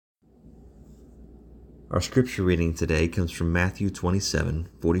Our scripture reading today comes from Matthew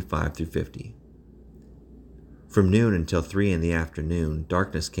 27:45 through 50. From noon until 3 in the afternoon,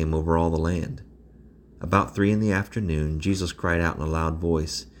 darkness came over all the land. About 3 in the afternoon, Jesus cried out in a loud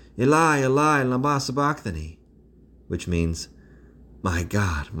voice, "Eli, Eli, lama sabachthani," which means, my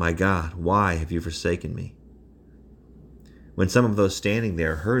God, why have you forsaken me?" When some of those standing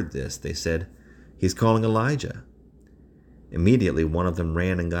there heard this, they said, "He's calling Elijah." Immediately one of them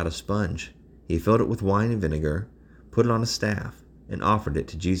ran and got a sponge. He filled it with wine and vinegar, put it on a staff, and offered it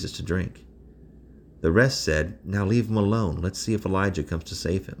to Jesus to drink. The rest said, "Now leave him alone. Let's see if Elijah comes to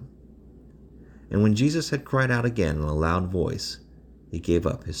save him." And when Jesus had cried out again in a loud voice, he gave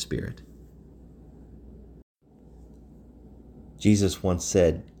up his spirit. Jesus once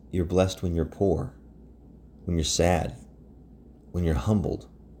said, "You're blessed when you're poor, when you're sad, when you're humbled,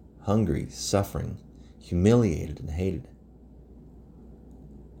 hungry, suffering, humiliated, and hated."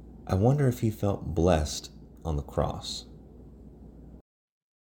 I wonder if he felt blessed on the cross.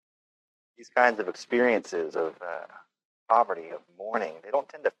 These kinds of experiences of poverty, of mourning, they don't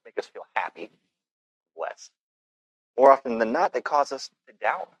tend to make us feel happy, blessed. More often than not, they cause us to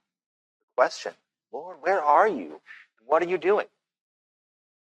doubt, to question, "Lord, where are you? And what are you doing?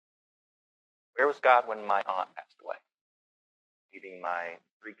 Where was God when my aunt passed away? Meeting my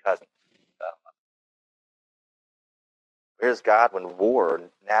 3 cousins. Where's God when war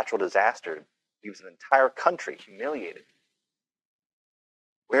and natural disaster leaves an entire country humiliated?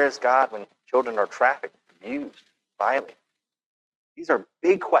 Where is God when children are trafficked, abused, violated?" These are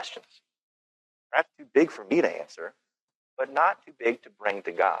big questions. Perhaps too big for me to answer, but not too big to bring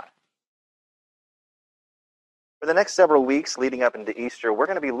to God. For the next several weeks leading up into Easter, we're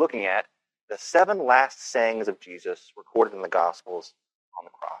going to be looking at the 7 last sayings of Jesus recorded in the Gospels on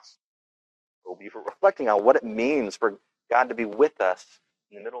the cross. We'll be reflecting on what it means for God to be with us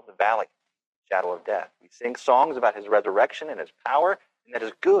in the middle of the valley, shadow of death. We sing songs about his resurrection and his power, and that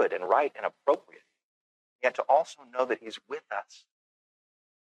is good and right and appropriate. Yet to also know that he's with us,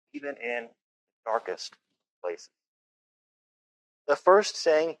 even in the darkest places. The first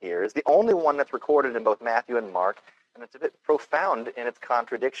saying here is the only one that's recorded in both Matthew and Mark, and it's a bit profound in its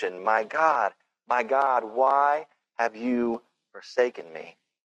contradiction. My God, why have you forsaken me?"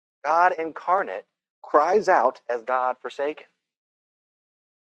 God incarnate cries out as God forsaken.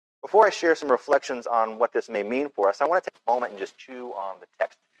 Before I share some reflections on what this may mean for us, I want to take a moment and just chew on the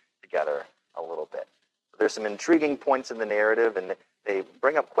text together a little bit. There's some intriguing points in the narrative, and they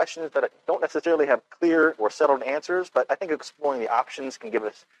bring up questions that don't necessarily have clear or settled answers, but I think exploring the options can give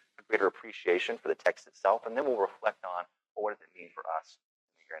us a greater appreciation for the text itself, and then we'll reflect on, well, what does it mean for us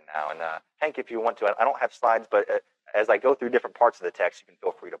here and now. And Hank, if you want to, I don't have slides, but as I go through different parts of the text, you can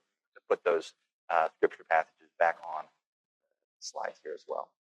feel free to put those scripture passages back on the slides here as well.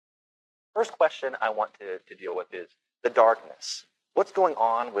 First question I want to deal with is the darkness. What's going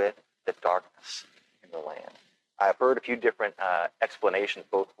on with the darkness in the land? I've heard a few different explanations,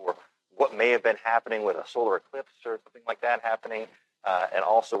 both for what may have been happening with a solar eclipse or something like that happening, and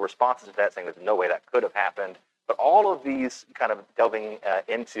also responses to that saying there's no way that could have happened. But all of these kind of delving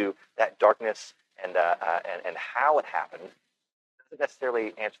into that darkness and how it happened doesn't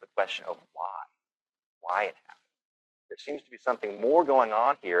necessarily answer the question of why it happened. There seems to be something more going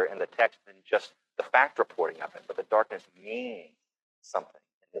on here in the text than just the fact reporting of it, but the darkness meaning something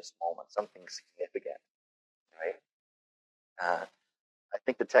in this moment, something significant, right? I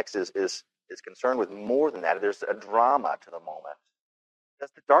think the text is concerned with more than that. There's a drama to the moment.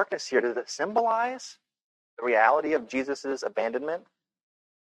 Does the darkness here, does it symbolize the reality of Jesus' abandonment?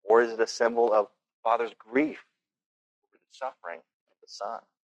 Or is it a symbol of Father's grief over the suffering of the Son?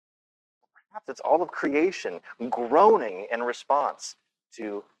 Perhaps it's all of creation groaning in response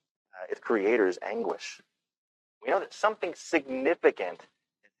to its Creator's anguish. We know that something significant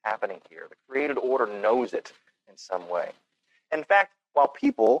is happening here. The created order knows it in some way. In fact, while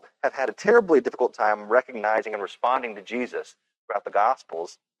people have had a terribly difficult time recognizing and responding to Jesus throughout the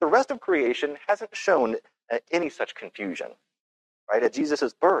Gospels, the rest of creation hasn't shown any such confusion. Right? At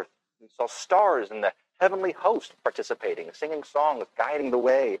Jesus' birth, we saw stars in the heavenly host participating, singing songs, guiding the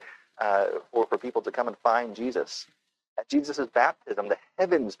way for people to come and find Jesus. At Jesus' baptism, the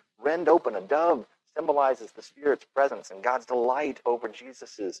heavens rend open. A dove symbolizes the Spirit's presence and God's delight over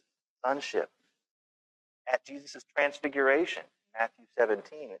Jesus' sonship. At Jesus' transfiguration, Matthew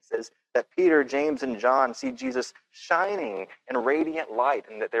 17, it says that Peter, James, and John see Jesus shining in radiant light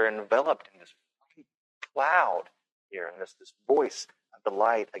and that they're enveloped in this cloud here, and this voice of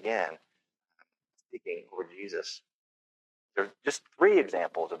delight again speaking over Jesus. There are just 3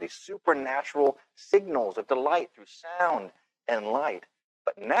 examples of these supernatural signals of delight through sound and light.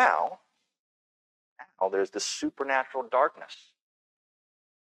 But now Now there's this supernatural darkness.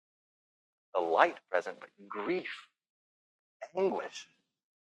 The light present, but grief, anguish.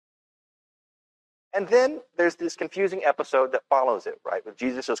 And then there's this confusing episode that follows it, right? With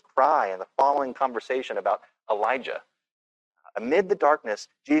Jesus' cry and the following conversation about Elijah. Amid the darkness,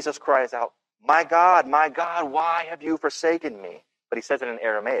 Jesus cries out, my God, why have you forsaken me? But he says it in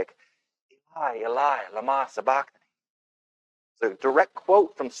Aramaic, Eli, Eli, lama sabachthani. It's a direct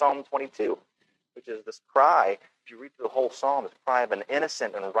quote from Psalm 22, which is this cry, if you read through the whole psalm, this cry of an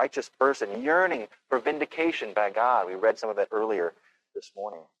innocent and righteous person yearning for vindication by God. We read some of it earlier this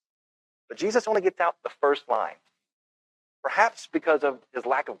morning. But Jesus only gets out the first line, perhaps because of his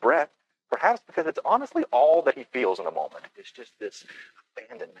lack of breath, perhaps because it's honestly all that he feels in the moment. It's just this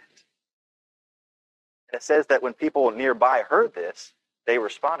abandonment. And it says that when people nearby heard this, they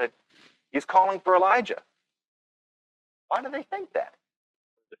responded, he's calling for Elijah. Why do they think that?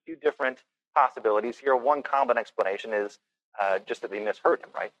 There's a few different possibilities here. One common explanation is just that they misheard him,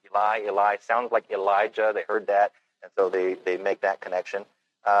 right? Eli sounds like Elijah. They heard that, and so they make that connection.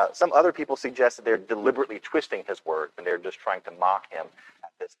 Some other people suggest that they're deliberately twisting his words, and they're just trying to mock him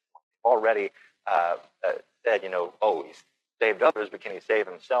at this point. Already said, oh, he's saved others, but can he save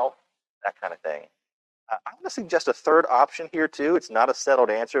himself? That kind of thing. I'm going to suggest a third option here, too. It's not a settled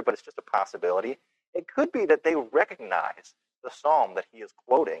answer, but it's just a possibility. It could be that they recognize the psalm that he is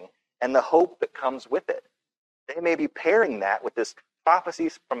quoting and the hope that comes with it. They may be pairing that with this prophecy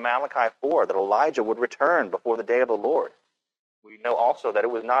from Malachi 4 that Elijah would return before the day of the Lord. We know also that it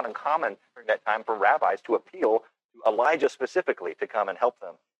was not uncommon during that time for rabbis to appeal to Elijah specifically to come and help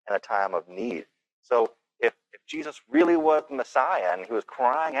them in a time of need. So if Jesus really was the Messiah and he was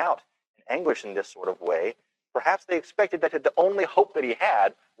crying out in anguish in this sort of way, perhaps they expected that the only hope that he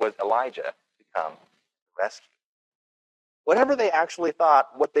had was Elijah to come rescue. Whatever they actually thought,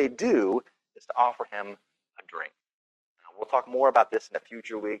 what they do is to offer him a drink. Now, we'll talk more about this in a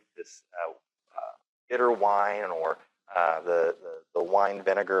future week, this bitter wine or the wine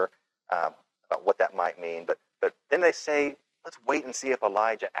vinegar, about what that might mean. But then they say, let's wait and see if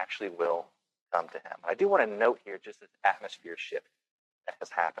Elijah actually will come to him. I do want to note here just this atmosphere shift that has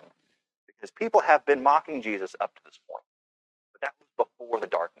happened. Because people have been mocking Jesus up to this point. But that was before the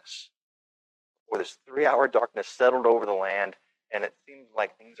darkness. Before this 3-hour darkness settled over the land, and it seems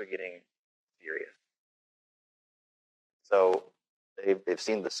like things are getting serious. So they've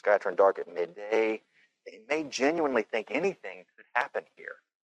seen the sky turn dark at midday. They may genuinely think anything could happen here.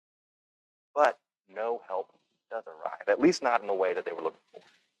 But no help does arrive, at least not in the way that they were looking for.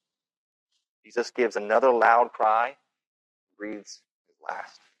 Jesus gives another loud cry, breathes his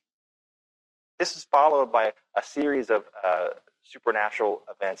last. This is followed by a series of supernatural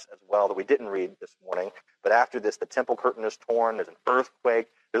events as well that we didn't read this morning. But after this, the temple curtain is torn, there's an earthquake,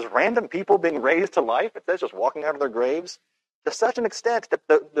 there's random people being raised to life. It says just walking out of their graves. To such an extent that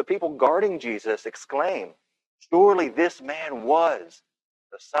the people guarding Jesus exclaim, surely this man was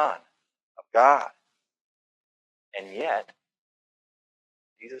the Son of God. And yet,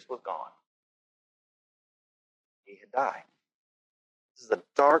 Jesus was gone. He had died. This is a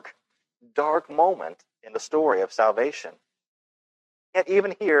dark, dark moment in the story of salvation. Yet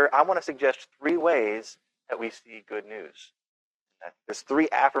even here, I want to suggest 3 ways that we see good news. There's 3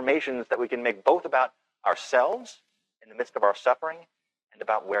 affirmations that we can make both about ourselves in the midst of our suffering and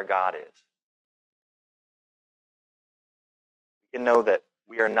about where God is. We can know that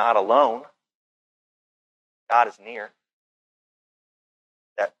we are not alone. God is near.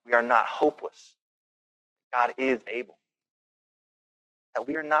 That we are not hopeless. God is able. That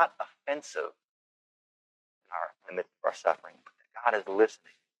we are not offensive in the midst of our suffering, but that God is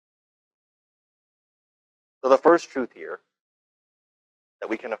listening. So the first truth here that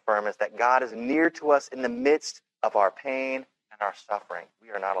we can affirm is that God is near to us in the midst of our pain and our suffering. We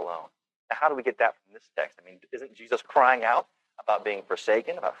are not alone. Now, how do we get that from this text? I mean, isn't Jesus crying out about being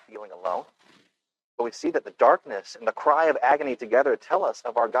forsaken, about feeling alone? But we see that the darkness and the cry of agony together tell us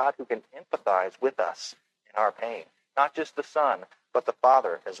of our God who can empathize with us in our pain. Not just the Son, but the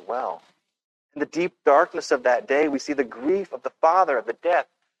Father as well. In the deep darkness of that day, we see the grief of the Father at the death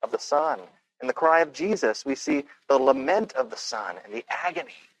of the Son. In the cry of Jesus, we see the lament of the Son and the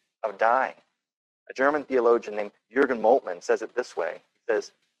agony of dying. A German theologian named Jürgen Moltmann says it this way. He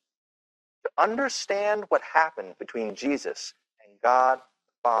says, to understand what happened between Jesus and God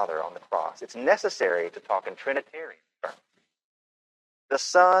the Father on the cross, it's necessary to talk in Trinitarian terms. The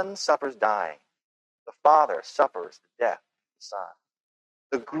Son suffers dying. The Father suffers the death of the Son.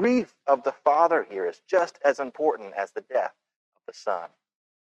 The grief of the Father here is just as important as the death of the Son.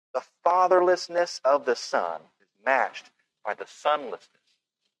 The fatherlessness of the Son is matched by the sonlessness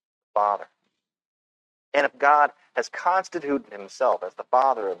of the Father. And if God has constituted himself as the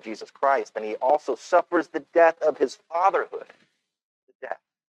Father of Jesus Christ, then he also suffers the death of his fatherhood, the death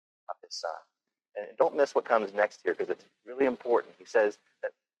of his Son. And don't miss what comes next here, because it's really important. He says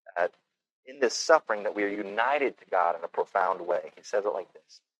that in this suffering that we are united to God in a profound way. He says it like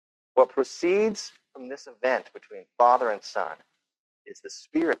this: what proceeds from this event between Father and Son is the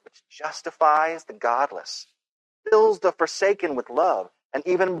Spirit which justifies the godless, fills the forsaken with love, and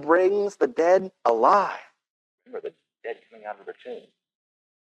even brings the dead alive. Remember, the dead coming out of their tomb.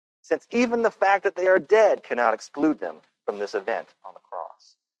 Since even the fact that they are dead cannot exclude them from this event on the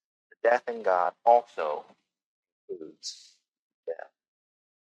cross. The death in God also includes death.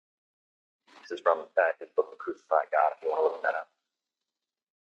 This is from his book, The Crucified God, if you want to look that up.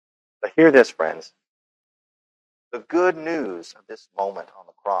 But hear this, friends. The good news of this moment on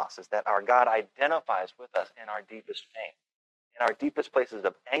the cross is that our God identifies with us in our deepest pain, in our deepest places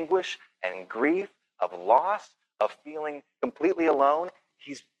of anguish and grief, of loss, of feeling completely alone.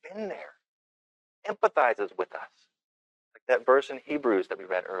 He's been there, empathizes with us. Like that verse in Hebrews that we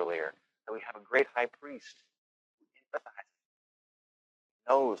read earlier, that we have a great high priest who empathizes,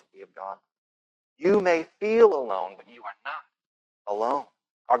 knows we have gone. You may feel alone, but you are not alone.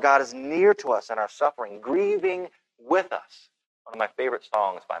 Our God is near to us in our suffering, grieving with us. One of my favorite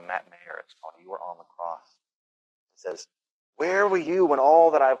songs by Matt Mayer is called You Are on the Cross. It says, where were you when all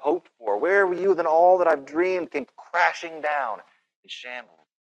that I've hoped for? Where were you when all that I've dreamed came crashing down and shambled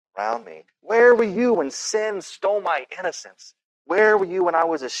around me? Where were you when sin stole my innocence? Where were you when I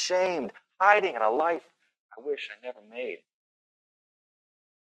was ashamed, hiding in a life I wish I never made?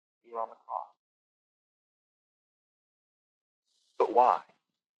 You were on the cross. But why?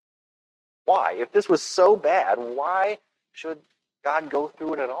 Why? If this was so bad, why should God go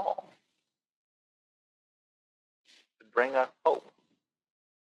through it at all? To bring us hope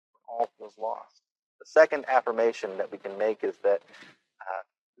when all was lost. The second affirmation that we can make is that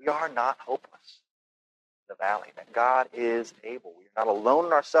we are not hopeless in the valley, that God is able. We are not alone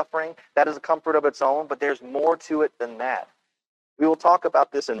in our suffering. That is a comfort of its own, but there's more to it than that. We will talk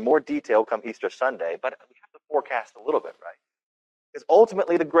about this in more detail come Easter Sunday, but we have to forecast a little bit, right? Because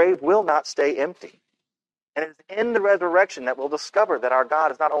ultimately the grave will not stay empty. And it is in the resurrection that we'll discover that our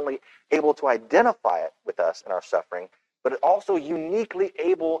God is not only able to identify it with us in our suffering, but also uniquely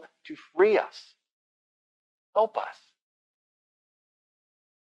able to free us, help us.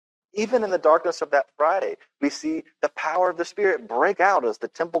 Even in the darkness of that Friday, we see the power of the Spirit break out as the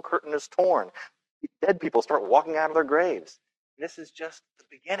temple curtain is torn. Dead people start walking out of their graves. This is just the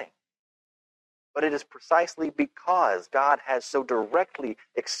beginning. But it is precisely because God has so directly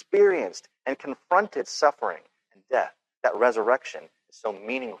experienced and confronted suffering and death that resurrection is so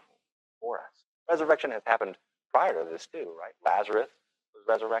meaningful for us. Resurrection has happened prior to this too, right? Lazarus was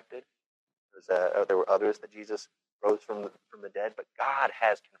resurrected. There were others that Jesus rose from the dead, but God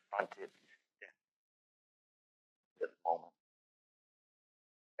has confronted death at this moment.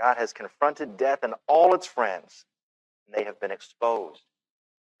 God has confronted death and all its friends, and they have been exposed,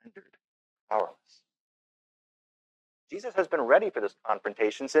 rendered powerless. Jesus has been ready for this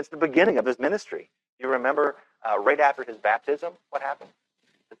confrontation since the beginning of his ministry. You remember right after his baptism, what happened?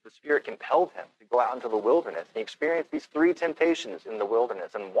 That the Spirit compelled him to go out into the wilderness. He experienced these 3 temptations in the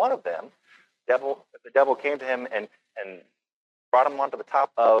wilderness, and one of them, the devil came to him and brought him onto the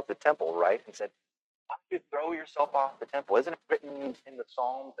top of the temple, right, and said, why don't you throw yourself off the temple? Isn't it written in the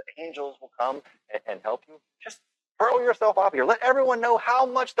Psalms that angels will come and help you? Just hurl yourself off here. Let everyone know how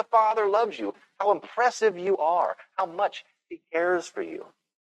much the Father loves you, how impressive you are, how much he cares for you.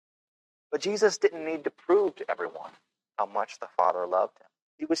 But Jesus didn't need to prove to everyone how much the Father loved him.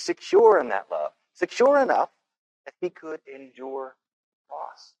 He was secure in that love, secure enough that he could endure the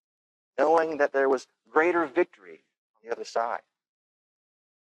cross, knowing that there was greater victory on the other side.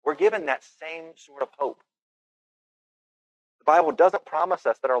 We're given that same sort of hope. The Bible doesn't promise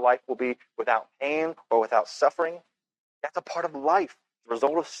us that our life will be without pain or without suffering. That's a part of life, the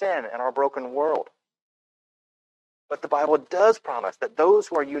result of sin in our broken world. But the Bible does promise that those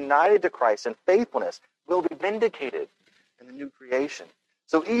who are united to Christ in faithfulness will be vindicated in the new creation.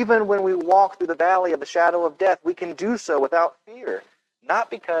 So even when we walk through the valley of the shadow of death, we can do so without fear, not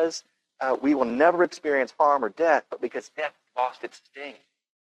because we will never experience harm or death, but because death lost its sting.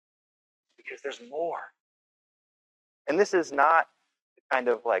 Because there's more. And this is not the kind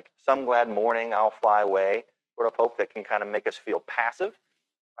of like some glad morning I'll fly away sort of hope that can kind of make us feel passive,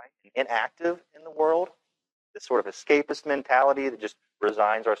 right, and inactive in the world. This sort of escapist mentality that just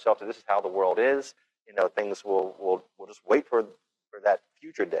resigns ourselves to this is how the world is. Things we'll just wait for that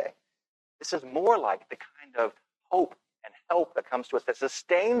future day. This is more like the kind of hope and help that comes to us that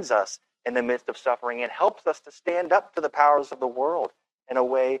sustains us in the midst of suffering and helps us to stand up to the powers of the world in a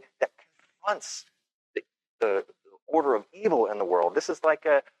way that confronts the order of evil in the world. This is like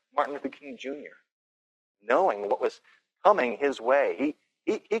a Martin Luther King Jr. knowing what was coming his way.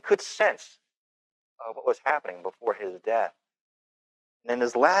 He could sense what was happening before his death. And in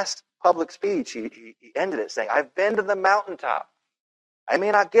his last public speech, he ended it saying, "I've been to the mountaintop. I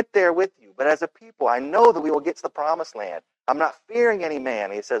may not get there with you, but as a people, I know that we will get to the promised land. I'm not fearing any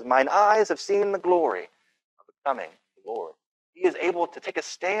man." He says, "Mine eyes have seen the glory of the coming of the Lord." He is able to take a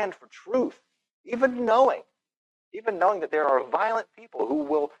stand for truth, even knowing that there are violent people who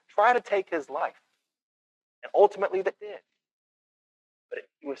will try to take his life. And ultimately that did. But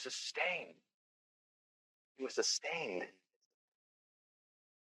he was sustained. He was sustained.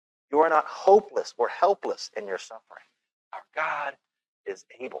 You are not hopeless or helpless in your suffering. Our God is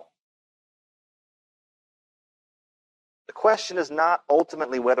able. The question is not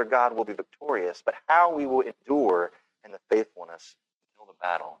ultimately whether God will be victorious, but how we will endure in the faithfulness until the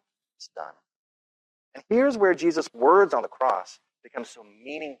battle is done. And here's where Jesus' words on the cross become so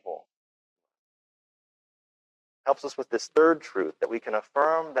meaningful. It helps us with this third truth, that we can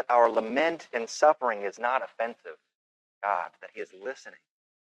affirm that our lament and suffering is not offensive to God, that he is listening.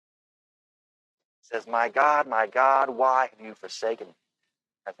 He says, my God, why have you forsaken me?"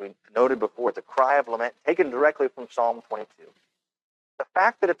 As we noted before, it's a cry of lament taken directly from Psalm 22. The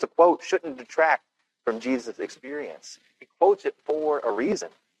fact that it's a quote shouldn't detract from Jesus' experience. He quotes it for a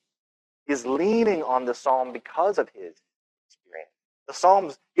reason. He's leaning on the psalm because of his experience. The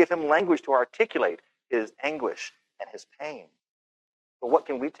psalms give him language to articulate his anguish and his pain. But what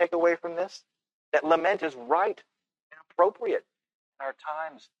can we take away from this? That lament is right and appropriate in our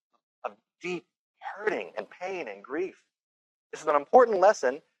times of deep hurting and pain and grief. This is an important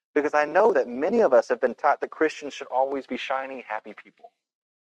lesson because I know that many of us have been taught that Christians should always be shiny, happy people.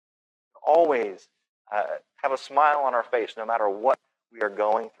 Always have a smile on our face no matter what we are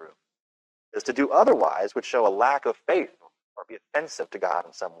going through. Is to do otherwise would show a lack of faith or be offensive to God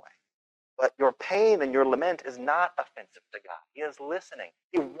in some way. But your pain and your lament is not offensive to God. He is listening.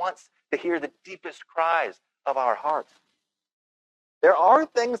 He wants to hear the deepest cries of our hearts. There are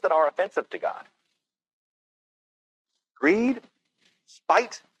things that are offensive to God. Greed,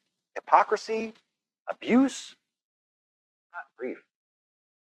 spite, hypocrisy, abuse, not grief.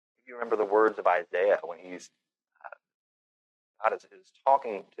 If you remember the words of Isaiah when God is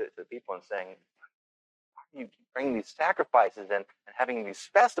talking to people and saying, you keep bringing these sacrifices and having these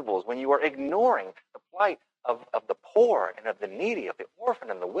festivals when you are ignoring the plight of the poor and of the needy, of the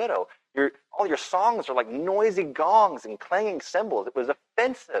orphan and the widow. All your songs are like noisy gongs and clanging cymbals. It was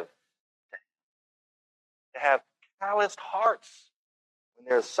offensive to have calloused hearts when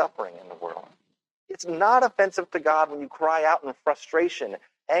there's suffering in the world. It's not offensive to God when you cry out in frustration,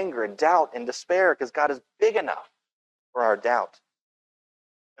 anger, doubt, and despair, because God is big enough for our doubt.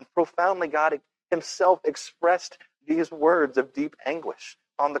 And profoundly, God himself expressed these words of deep anguish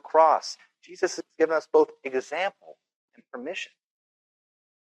on the cross. Jesus has given us both example and permission.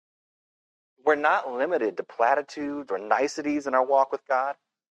 We're not limited to platitudes or niceties in our walk with God,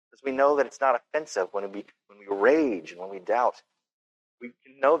 because we know that it's not offensive when we rage and when we doubt. We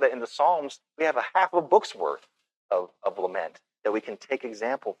can know that in the Psalms, we have a half a book's worth of lament that we can take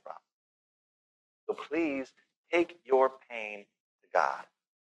example from. So please take your pain to God.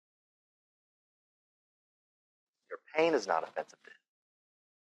 Your pain is not offensive to him.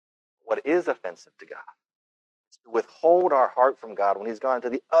 What is offensive to God is to withhold our heart from God when he's gone to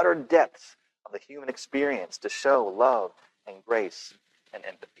the utter depths of the human experience to show love and grace and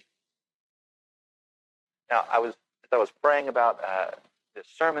empathy. Now, as I was praying about this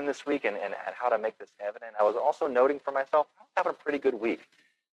sermon this week and how to make this evident, I was also noting for myself, I'm having a pretty good week.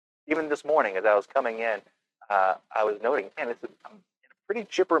 Even this morning, as I was coming in, I was noting, man, I'm in a pretty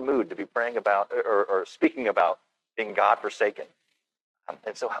chipper mood to be praying about or speaking about being God-forsaken.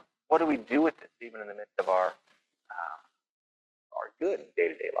 And so what do we do with this, even in the midst of our good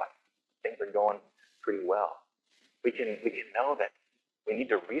day-to-day life? Things are going pretty well. We can know that we need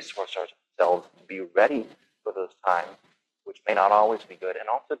to resource ourselves to be ready for those times, which may not always be good, and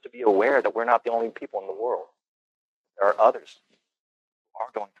also to be aware that we're not the only people in the world. There are others who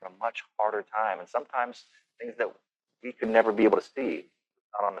are going through a much harder time, and sometimes things that we could never be able to see,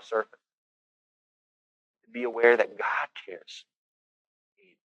 not on the surface. To be aware that God cares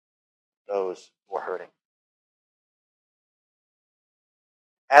for those who are hurting.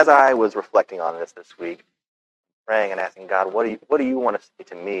 As I was reflecting on this week, praying and asking God, what do you want to say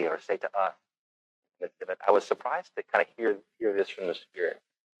to me or say to us? I was surprised to kind of hear this from the Spirit.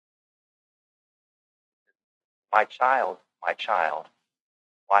 My child,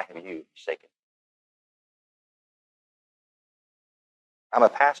 Why have you forsaken me? I'm a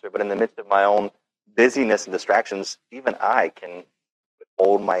pastor, but in the midst of my own busyness and distractions, even I can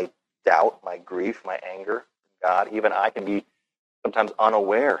withhold my doubt, my grief, my anger from God. Even I can be sometimes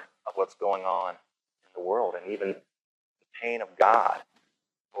unaware of what's going on in the world, and even the pain of God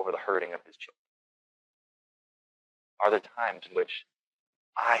over the hurting of his children. Are there times in which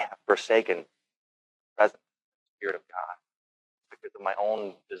I have forsaken the presence, the Spirit of God, because of my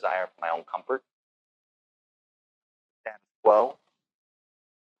own desire for my own comfort, status quo,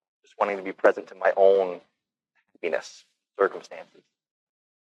 just wanting to be present to my own happiness, circumstances?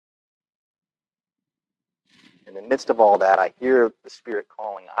 In the midst of all that, I hear the Spirit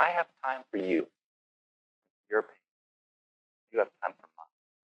calling, I have time for you. Your pain. You have time for mine.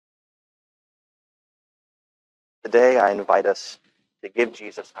 Today, I invite us to give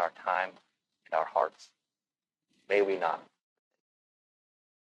Jesus our time and our hearts. May we not.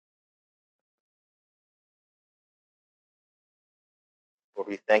 Lord,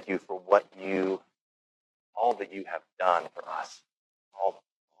 we thank you for all that you have done for us. All that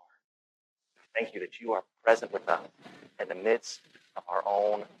you are. We thank you that you are present with us in the midst of our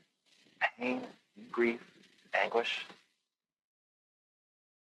own pain, grief, anguish.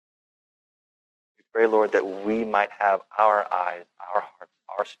 We pray, Lord, that we might have our eyes, our hearts,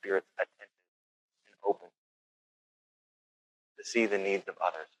 our spirits attentive and open to see the needs of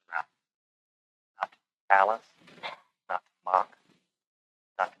others around us. Not to callous, not to mock,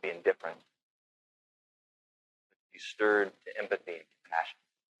 not to be indifferent, but to be stirred to empathy and compassion.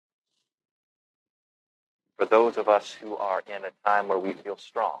 For those of us who are in a time where we feel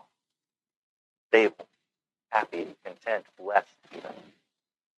strong, stable, happy, content, blessed even, we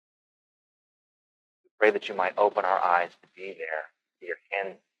pray that you might open our eyes to be there, to your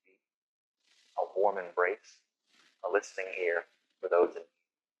hands, a warm embrace, a listening ear for those in need.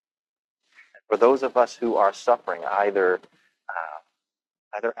 And for those of us who are suffering, either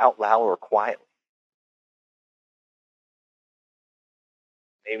out loud or quietly,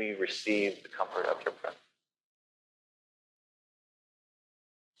 may we receive the comfort of your presence.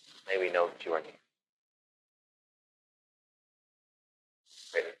 May we know that you are near.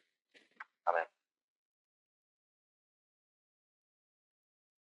 Amen.